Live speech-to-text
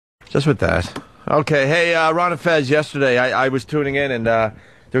Just with that. Okay, hey, Ron Fez, yesterday I was tuning in and there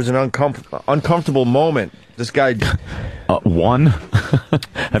was an uncomfortable moment. This guy... One?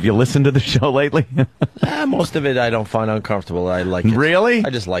 Have you listened to the show lately? Most of it I don't find uncomfortable. I like it. Really? I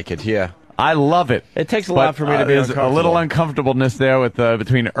just like it, yeah. I love it. It takes a lot for me to be there's uncomfortable. a little uncomfortableness there with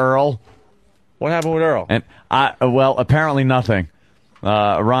between Earl. What happened with Earl? And well, apparently nothing.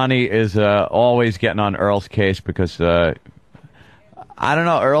 Ronnie is always getting on Earl's case because I don't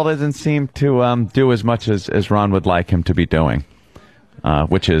know. Earl doesn't seem to do as much as Ron would like him to be doing,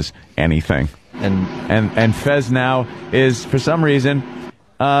 which is anything. And Fez now is for some reason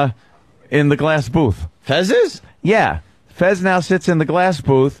in the glass booth. Fez is? Yeah, Fez now sits in the glass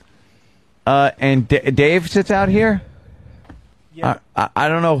booth, and Dave sits out here. Yeah. I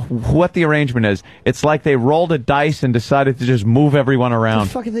don't know what the arrangement is. It's like they rolled a dice and decided to just move everyone around. What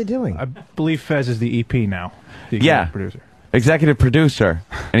the fuck are they doing? I believe Fez is the EP now. The executive producer. Executive producer,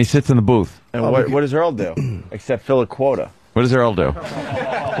 and he sits in the booth. And what does Earl do? Except fill a quota. What does Earl do?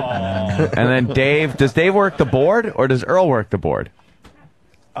 And then Dave, does Dave work the board, or does Earl work the board?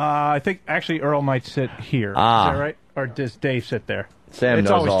 I think actually Earl might sit here. Is Ah. that right? Or does Dave sit there? Sam it's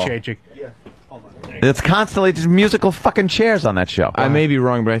knows always all. changing. It's constantly just musical fucking chairs on that show. I may be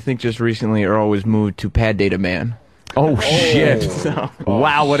wrong, but I think just recently Earl was moved to Pad Data Man. Oh, shit.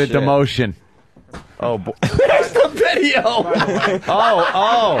 Wow, what a shit. demotion. Oh, boy. There's the video!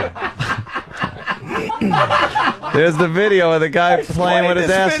 There's the video of the guy playing with his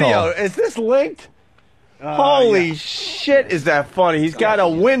asshole. Is this linked? Holy shit, is that funny? He's got a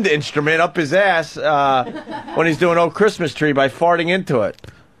wind instrument up his ass when he's doing "Oh Christmas Tree" by farting into it.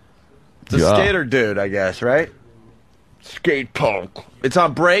 It's a skater dude, I guess, right? Skate punk. It's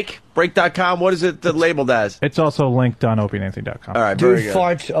on break.com. What is it labeled as? It's also linked on opieandanthony.com. All right, very Dude good.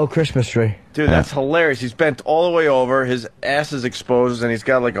 farts, oh, Christmas tree. Dude, that's hilarious. He's bent all the way over. His ass is exposed, and he's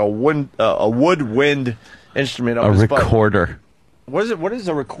got like a woodwind instrument up his butt. Recorder. What is it? What is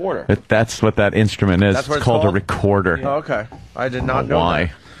a recorder? That's what that instrument is. That's what it's it's called a called? recorder. Oh, okay. I did not know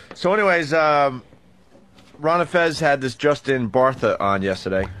Why? that. So anyways, Ron Fez had this Justin Bartha on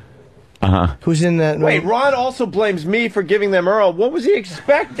yesterday. Uh-huh. Who's in that? Wait, Ron also blames me for giving them Earl. What was he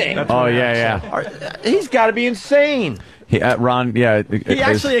expecting? Oh, yeah. He's got to be insane. Ron, yeah. He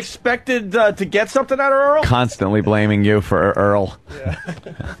actually expected to get something out of Earl? Constantly blaming you for Earl. Yeah.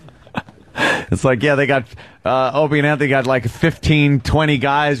 It's like, yeah, they got, Opie and Anthony got like 15, 20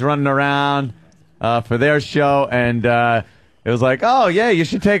 guys running around for their show, and it was like, oh, yeah, you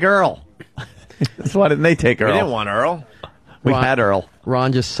should take Earl. That's why didn't they take Earl? We didn't want Earl. We had Earl.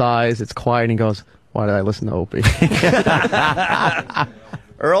 Ron just sighs, it's quiet, and he goes, why did I listen to Opie?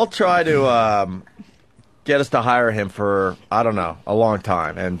 Earl tried to get us to hire him for, I don't know, a long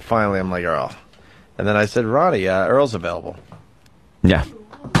time. And finally I'm like, Earl. And then I said, Ronnie, Earl's available. Yeah.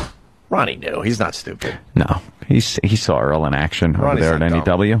 Ronnie knew. He's not stupid. No. He saw Earl in action over Ronnie's there at not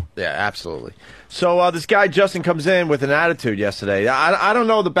dumb. NEW. Yeah, absolutely. So this guy, Justin, comes in with an attitude yesterday. I don't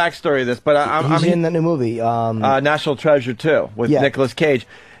know the backstory of this, but He's in that new movie. National Treasure 2 with Nicolas Cage.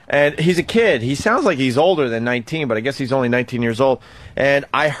 And he's a kid. He sounds like he's older than 19, but I guess he's only 19 years old. And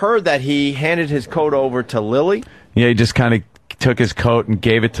I heard that he handed his coat over to Lily. Yeah, he just kind of took his coat and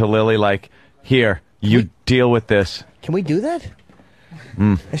gave it to Lily like, here, you deal with this. Can we do that?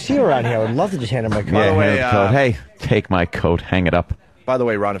 I see her around here. I would love to just hand her my coat. Yeah, hand the coat. Hey, take my coat, hang it up. By the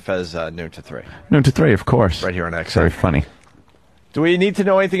way, Ron Fez, noon to 3. Noon to 3, of course. Right here on X. Very funny. Do we need to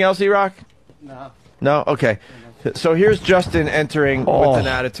know anything else, E-Rock? No. No? Okay. So here's Justin entering with an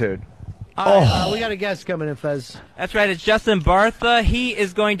attitude. We got a guest coming in, Fez. That's right, it's Justin Bartha. He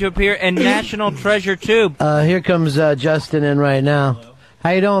is going to appear in National Treasure 2. Here comes Justin in right now. Hello. How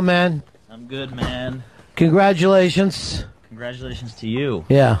you doing, man? I'm good, man. Congratulations. Congratulations to you.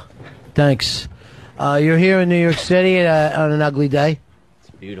 Yeah, thanks. You're here in New York City on an ugly day. It's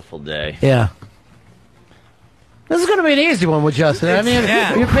a beautiful day. Yeah. This is going to be an easy one with Justin. I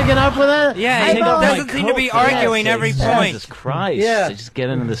mean, you're picking up with that? Yeah, he doesn't seem to be arguing every point. Jesus Christ. Yeah. I just get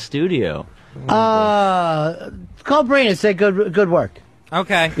into the studio. Call Breen and say good work.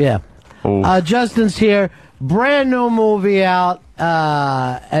 Okay. Yeah. Justin's here. Brand new movie out,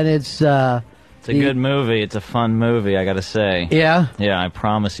 and it's... It's a good movie. It's a fun movie, I gotta say. Yeah? Yeah, I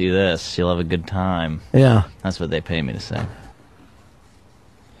promise you this. You'll have a good time. Yeah. That's what they pay me to say.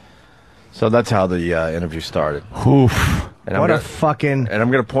 So that's how the interview started. Oof. And What a fucking... And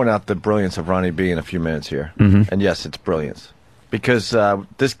I'm going to point out the brilliance of Ronnie B in a few minutes here. Mm-hmm. And yes, it's brilliance. Because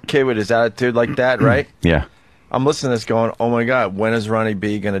this kid with his attitude like that, right? Yeah. I'm listening to this going, oh my God, when is Ronnie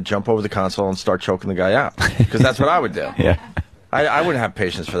B going to jump over the console and start choking the guy out? Because that's what I would do. Yeah. I wouldn't have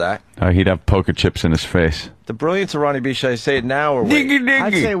patience for that. He'd have poker chips in his face. The brilliance of Ronnie B. Should I say it now or wait?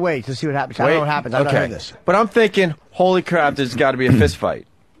 I'd say wait to see what happens. I don't know what happens. I've not heard this. But I'm thinking, holy crap, there's got to be a fist fight.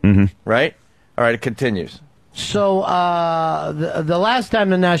 Right? All right, it continues. So, the last time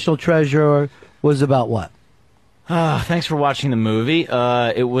the National Treasure was about what? Thanks for watching the movie.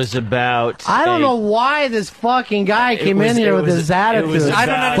 It was about. I don't know why this fucking guy came in here with his attitude. I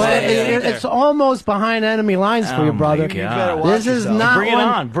don't understand. It's almost behind enemy lines for you, brother. This is not. Bring it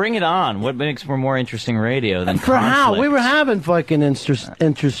on. Bring it on. What makes for more interesting radio than for conflict? how we were having fucking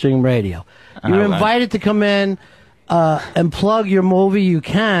interesting radio. You were invited to come in and plug your movie. You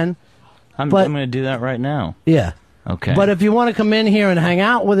can. I'm going to do that right now. Yeah. Okay. But if you want to come in here and hang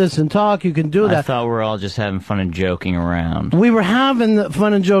out with us and talk, you can do that. I thought we were all just having fun and joking around. We were having the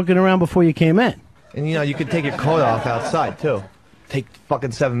fun and joking around before you came in. And you know, you could take your coat off outside too. Take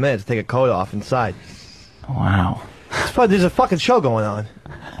fucking 7 minutes to take a coat off inside. Wow. It's fun. There's a fucking show going on.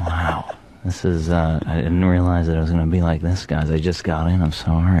 Wow. This is, I didn't realize that it was going to be like this, guys. I just got in. I'm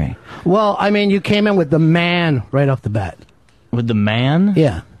sorry. Well, I mean, you came in with the man right off the bat. With the man?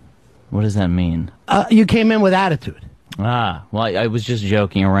 Yeah. What does that mean? You came in with attitude. Well, I was just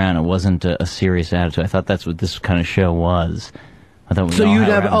joking around. It wasn't a serious attitude. I thought that's what this kind of show was. I thought so you'd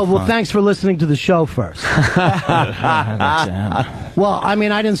have. Oh, well, thanks for listening to the show first. Well, I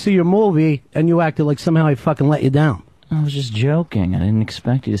mean, I didn't see your movie, and you acted like somehow I fucking let you down. I was just joking. I didn't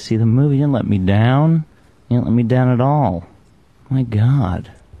expect you to see the movie. You didn't let me down. You didn't let me down at all. My God.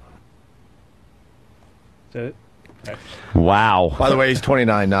 Is that it? Wow. By the way, he's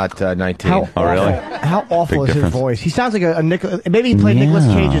 29, not 19. Oh, really? How awful Big is difference. his voice? He sounds like a Nicolas. Maybe he played Nicolas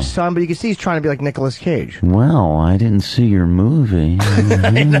Cage's son, but you can see he's trying to be like Nicolas Cage. Well, I didn't see your movie.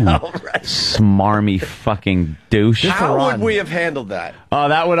 I know, right? Smarmy fucking douche. How would we have handled that? Oh,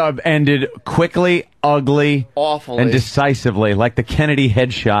 that would have ended quickly, ugly, awfully, and decisively, like the Kennedy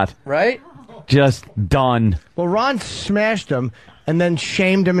headshot. Right? Just done. Well, Ron smashed him and then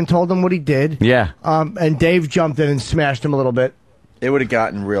shamed him and told him what he did. Yeah. And Dave jumped in and smashed him a little bit. It would have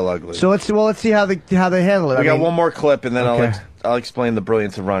gotten real ugly. So let's see how they handle it. We got one more clip, and then Okay. I'll explain the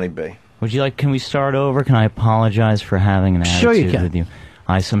brilliance of Ronnie B. Would you like? Can we start over? Can I apologize for having an Sure attitude you can. with you?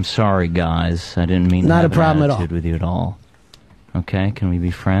 I'm sorry, guys. I didn't mean to Not have a problem an at all. attitude with you at all. Okay, can we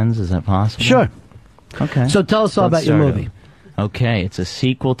be friends? Is that possible? Sure. Okay. So tell us all Let's about your start movie. over. Okay, it's a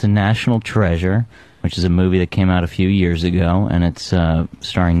sequel to National Treasure, which is a movie that came out a few years ago, and it's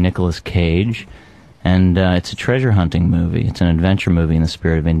starring Nicolas Cage, and it's a treasure hunting movie. It's an adventure movie in the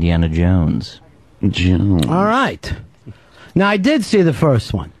spirit of Indiana Jones. All right. Now, I did see the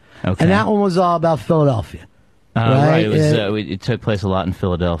first one. Okay. And that one was all about Philadelphia. Right. It was. It took place a lot in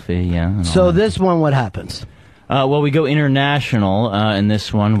Philadelphia. Yeah. and all So that. this one, what happens? Well, we go international. In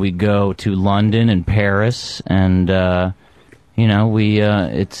this one, we go to London and Paris, and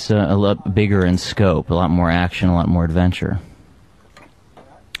it's a lot bigger in scope, a lot more action, a lot more adventure.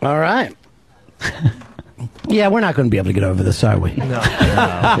 All right. Yeah, we're not going to be able to get over this, are we? No.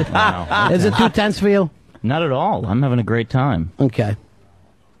 Is it too tense for you? Not at all. I'm having a great time. Okay.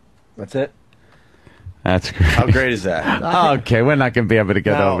 That's it? That's great. How great is that? Okay, we're not going to be able to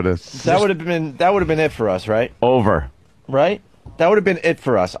get Now, over this. That would have been it for us, right? Over. Right? That would have been it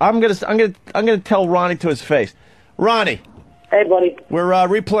for us. I'm gonna tell Ronnie to his face. Ronnie. Hey, buddy. We're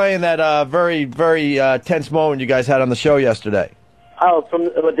replaying that very, very tense moment you guys had on the show yesterday. Oh, from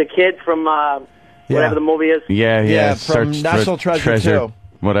the kid from whatever the movie is? Yeah, from Search National for Treasure 2.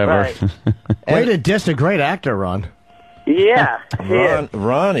 Whatever. Right. Way to diss a great actor, Ron. Yeah.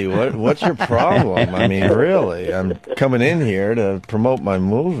 Ronnie, what's your problem? I mean, really, I'm coming in here to promote my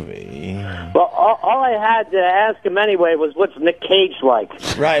movie. Well, all I had to ask him anyway was, what's Nick Cage like?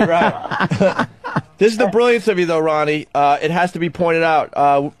 Right. This is the brilliance of you, though, Ronnie. It has to be pointed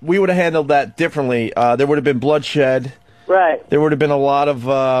out. We would have handled that differently. There would have been bloodshed. Right. There would have been a lot of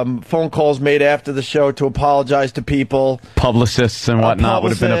phone calls made after the show to apologize to people. Publicists and whatnot would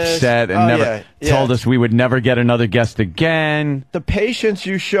have been upset and never told us we would never get another guest again. The patience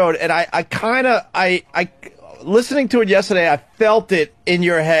you showed, and I listening to it yesterday, I felt it in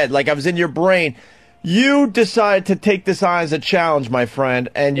your head, like I was in your brain. You decided to take this on as a challenge, my friend,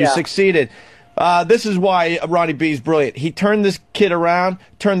 and you succeeded. This is why Ronnie B is brilliant. He turned this kid around,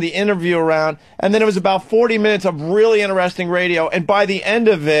 turned the interview around, and then it was about 40 minutes of really interesting radio, and by the end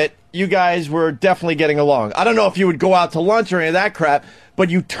of it, you guys were definitely getting along. I don't know if you would go out to lunch or any of that crap, but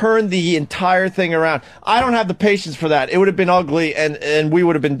you turned the entire thing around. I don't have the patience for that. It would have been ugly, and we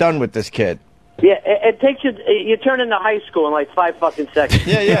would have been done with this kid. Yeah, it takes you turn into high school in like 5 fucking seconds.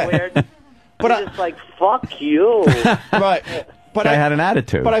 Yeah. Weird. But it's like, fuck you. Right. But I had an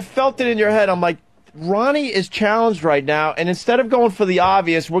attitude. But I felt it in your head. I'm like, Ronnie is challenged right now, and instead of going for the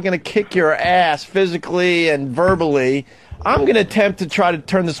obvious, we're going to kick your ass physically and verbally, I'm going to attempt to try to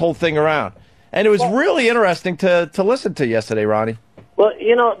turn this whole thing around. And it was really interesting to listen to yesterday, Ronnie. Well,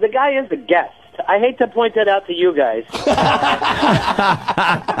 you know, the guy is a guest. I hate to point that out to you guys.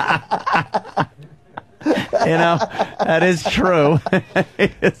 You know, that is true.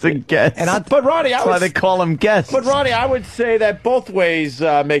 It's a guest. But Ronnie, that's why they call him guests. But Ronnie, I would say that both ways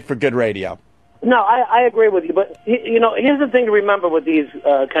make for good radio. No, I agree with you. But, you know, here's the thing to remember with these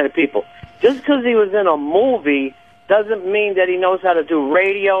kind of people. Just because he was in a movie doesn't mean that he knows how to do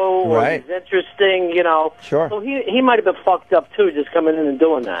radio or he's interesting, you know. Sure. So he might have been fucked up, too, just coming in and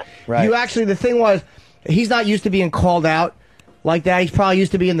doing that. Right. You actually, the thing was, he's not used to being called out like that. He's probably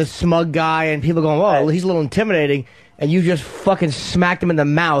used to being the smug guy and people going, "Oh, he's a little intimidating," and you just fucking smacked him in the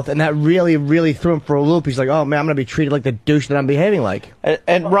mouth, and that really, really threw him for a loop. He's like, "Oh man, I'm gonna be treated like the douche that I'm behaving like."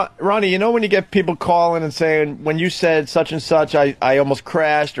 And Ronnie, you know when you get people calling and saying, when you said such and such, I almost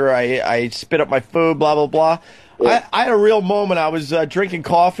crashed, or I spit up my food, blah blah blah. Yeah. I had a real moment. I was drinking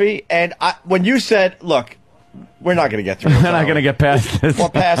coffee, and when you said, "Look, we're not gonna get through this. We're not gonna get past this.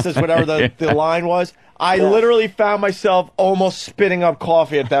 Or past this, whatever the line was." I literally found myself almost spitting up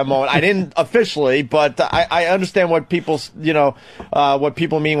coffee at that moment. I didn't officially, but I understand what people, what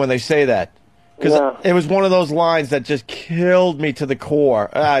people mean when they say that. Because it was one of those lines that just killed me to the core.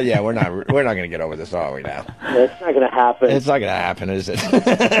 Yeah, we're not going to get over this, are we now? Yeah, it's not going to happen. It's not going to happen, is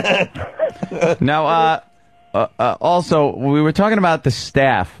it? Now, also, we were talking about the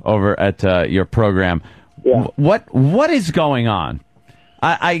staff over at your program. Yeah. What is going on?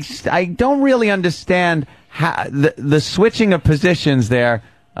 I don't really understand how the switching of positions there.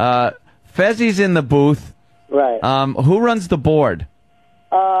 Fezzi's in the booth. Right. Who runs the board?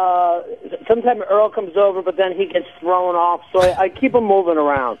 Sometimes Earl comes over, but then he gets thrown off, so I keep him moving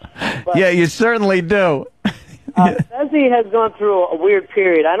around. But, yeah, you certainly do. Fezzi has gone through a weird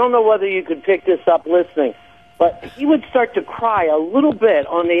period. I don't know whether you could pick this up listening, but he would start to cry a little bit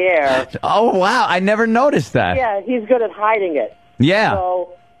on the air. Oh, wow. I never noticed that. Yeah, he's good at hiding it. Yeah.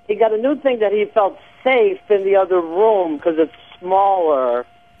 So he got a new thing that he felt safe in the other room because it's smaller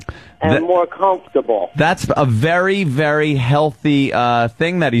and more comfortable. That's a very, very healthy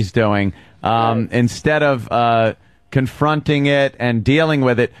thing that he's doing. Instead of confronting it and dealing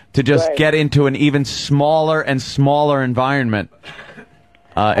with it, to just get into an even smaller and smaller environment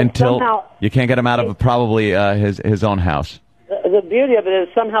until you can't get him out of probably his own house. The beauty of it is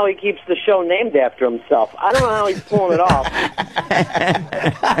somehow he keeps the show named after himself. I don't know how he's pulling it off.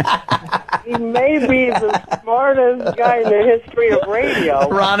 He may be the smartest guy in the history of radio.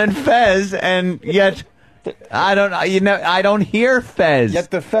 Ron and Fez, and yet I don't hear Fez.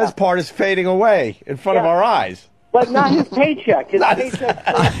 Yet the Fez part is fading away in front of our eyes. But not his paycheck. His paycheck.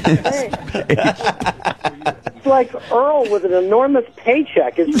 It's like Earl with an enormous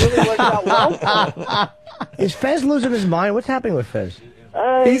paycheck. It's really worked out well for him. Is Fez losing his mind? What's happening with Fez?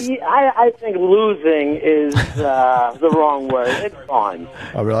 I think losing is the wrong word. It's gone.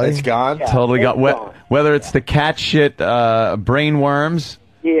 Oh, really? It's gone? Yeah, Totally it's gone. Whether it's the cat shit brain worms.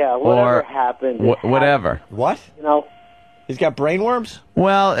 Yeah, whatever happened. Whatever. What? You know? He's got brain worms?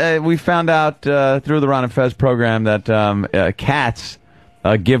 Well, we found out through the Ron and Fez program that cats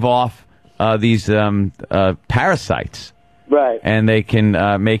give off these parasites. Right. And they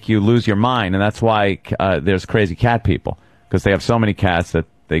can make you lose your mind, and that's why there's crazy cat people, because they have so many cats that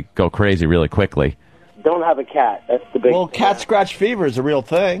they go crazy really quickly. Don't have a cat. That's the big Well, cat scratch fever is a real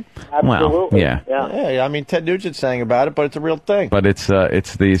thing. Absolutely. Well, yeah. I mean, Ted Nugent sang about it, but it's a real thing. But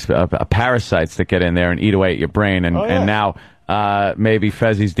it's these parasites that get in there and eat away at your brain, and now maybe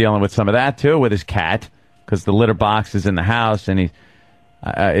Fezzi's dealing with some of that too with his cat, because the litter box is in the house, and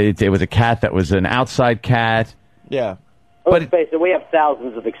it was a cat that was an outside cat. Yeah. Let's face it, we have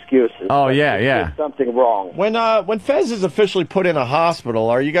thousands of excuses. Oh, yeah. There's something wrong. When Fez is officially put in a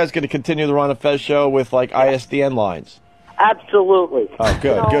hospital, are you guys going to continue the Ron and Fez show with, like, ISDN lines? Absolutely. Oh,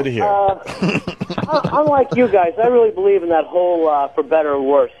 good. Good to hear. Unlike you guys, I really believe in that whole for better or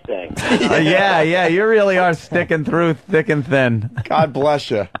worse thing. Yeah, you really are sticking through thick and thin. God bless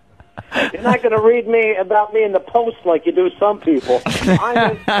you. You're not going to read about me in the Post like you do some people.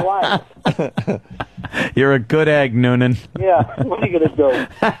 I'm his life. You're a good egg, Noonan. Yeah, what are you going to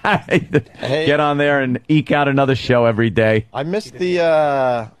do? Get on there and eke out another show every day. I missed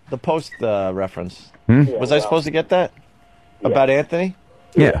the Post reference. Was I supposed to get that? About Anthony?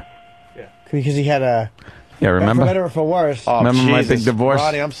 Yeah. Because he had a Yeah, remember? For better or for worse. Oh, Remember my Jesus. big divorce?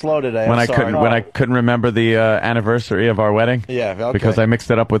 Ronnie, I'm slow today. When I'm I sorry. couldn't remember the anniversary of our wedding. Yeah, okay. Because I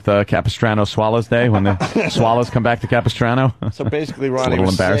mixed it up with Capistrano Swallows Day when the Swallows come back to Capistrano. So basically, It's a Ronnie little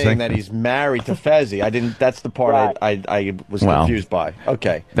was saying embarrassing. that he's married to Fezzi. I didn't. That's the part I was confused by.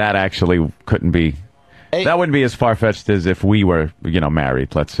 Okay. That actually couldn't be. Hey. That wouldn't be as far fetched as if we were,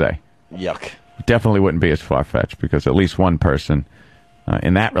 married. Let's say. Yuck. Definitely wouldn't be as far fetched because at least one person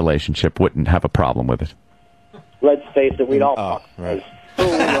in that relationship wouldn't have a problem with it. Let's face it, we'd all fuck. Right.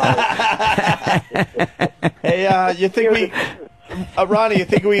 Hey, you think we, Ronnie? You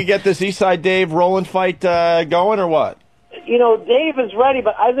think we can get this Eastside Dave Roland fight going or what? You know, Dave is ready,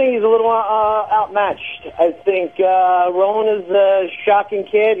 but I think he's a little outmatched. I think Roland is a shocking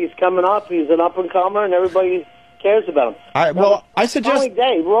kid. He's coming up. He's an up-and-comer, and everybody cares about him. I suggest...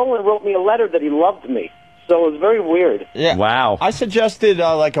 Day, Roland wrote me a letter that he loved me, so it was very weird. Yeah. Wow. I suggested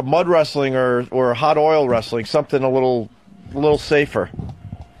like a mud wrestling or hot oil wrestling, something a little safer.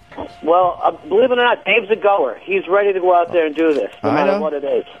 Well, believe it or not, Dave's a goer. He's ready to go out there and do this, no matter what it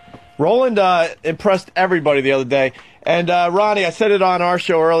is. Roland impressed everybody the other day. And, Ronnie, I said it on our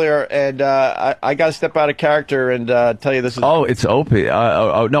show earlier, and I got to step out of character and tell you this is... Oh, it's Opie.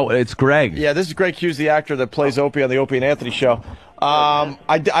 No, it's Greg. Yeah, this is Greg Hughes, the actor that plays Opie on the Opie and Anthony show.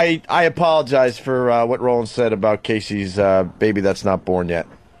 I apologize for what Roland said about Casey's baby that's not born yet.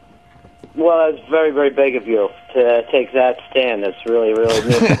 Well, it's very, very big of you to take that stand. That's really, really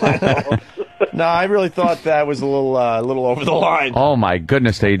mean. No, I really thought that was a little over the line. Oh, my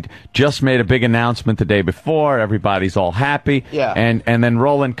goodness. They just made a big announcement the day before. Everybody's all happy. Yeah. And then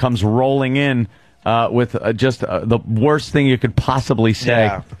Roland comes rolling in with just the worst thing you could possibly say.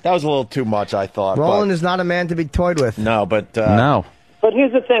 Yeah, that was a little too much, I thought. Roland is not a man to be toyed with. No, but... no. But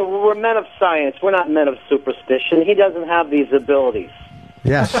here's the thing. We're men of science. We're not men of superstition. He doesn't have these abilities.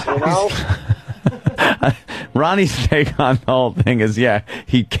 Yes. You know? Ronnie's take on the whole thing is,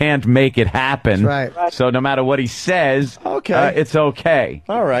 he can't make it happen. That's right. So no matter what he says, it's okay.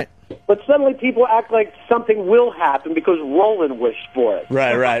 All right. But suddenly people act like something will happen because Roland wished for it.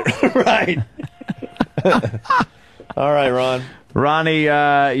 Right. Right. All right, Ron. Ronnie,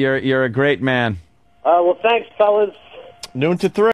 you're a great man. Well, thanks, fellas. Noon to 3.